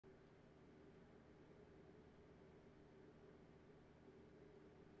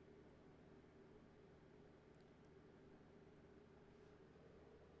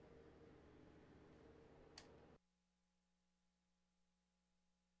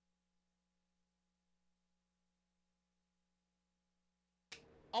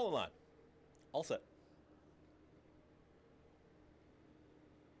All in line. All set.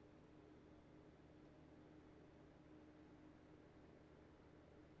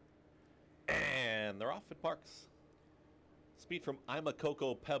 And they're off at Parks. Speed from I'm a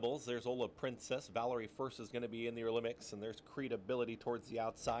Cocoa Pebbles. There's Ola Princess. Valerie First is going to be in the early mix. And there's Creedability towards the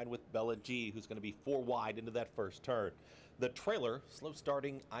outside with Bella G, who's going to be 4 wide into that first turn. The trailer, slow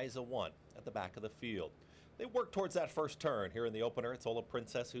starting Isa 1 at the back of the field. They work towards that first turn. Here in the opener, it's Ola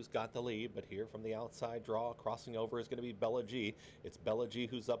Princess who's got the lead, but here from the outside draw, crossing over is going to be Bella G. It's Bella G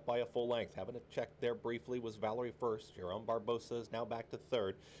who's up by a full length. Having a check there briefly was Valerie First. Jerome Barbosa is now back to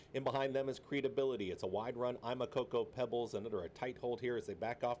third. In behind them is Creedability. It's a wide run. I'm a Cocoa Pebbles, and under a tight hold here as they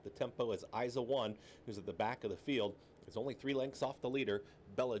back off the tempo as Isa 1, who's at the back of the field. It's only 3 lengths off the leader,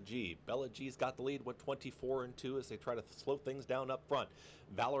 Bella G. Bella G's got the lead with 24-2 as they try to slow things down up front.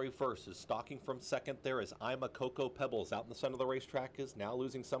 Valerie First is stalking from second there as I'm a Cocoa Pebbles out in the center of the racetrack is now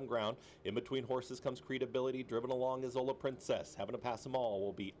losing some ground. In between horses comes Creedability. Driven along is Ola Princess. Having to pass them all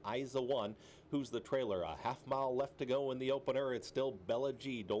will be Isa 1, who's the trailer. A half mile left to go in the opener. It's still Bella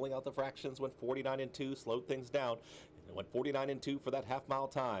G. Doling out the fractions, went 49-2, slowed things down. It went 49-2 for that half mile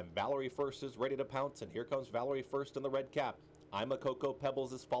time. Valerie First is ready to pounce, and here comes Valerie First in the red cap. I'm a Cocoa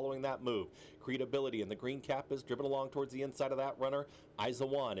Pebbles is following that move. Creedability in the green cap is driven along towards the inside of that runner. Isa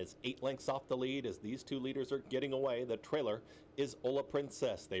 1 is 8 lengths off the lead as these two leaders are getting away. The trailer is Ola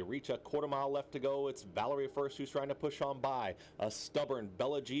Princess. They reach a quarter mile left to go. It's Valerie First who's trying to push on by. A stubborn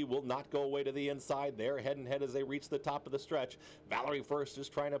Bella G will not go away to the inside. They're head and head as they reach the top of the stretch. Valerie First is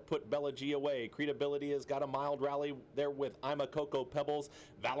trying to put Bella G away. Creedability has got a mild rally there with I'm a Cocoa Pebbles.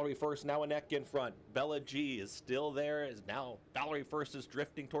 Valerie First now a neck in front. Bella G is still there. Is now Valerie First is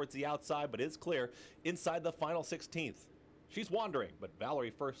drifting towards the outside, but is clear inside the final 16th. She's wandering, but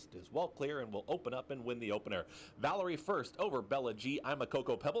Valerie First is well clear and will open up and win the opener. Valerie First over Bella G, I'm a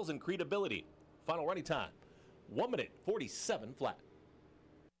Cocoa Pebbles, and Creedability. Final running time, 1 minute 47 flat.